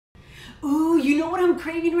you know what I'm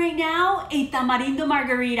craving right now? A Tamarindo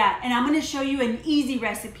Margarita, and I'm gonna show you an easy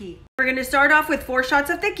recipe. We're gonna start off with 4 shots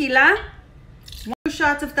of tequila, 2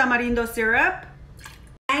 shots of Tamarindo syrup,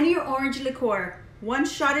 and your orange liqueur, 1.5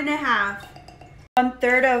 shots,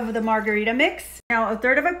 1/3 of the Margarita mix. Now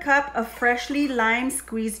 1/3 of a cup of freshly lime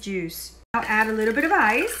squeezed juice. Now add a little bit of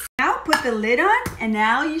ice. Now put the lid on, and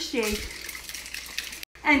now you shake.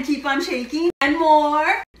 And keep on shaking, and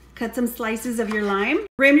more. Cut some slices of your lime.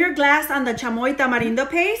 Rim your glass on the chamoy tamarindo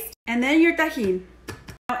paste, and then your tajin.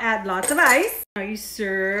 Now add lots of ice. Now you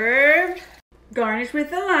serve. Garnish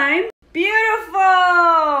with the lime.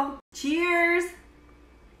 Beautiful! Cheers!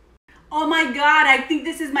 Oh my God, I think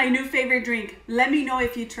this is my new favorite drink. Let me know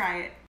if you try it.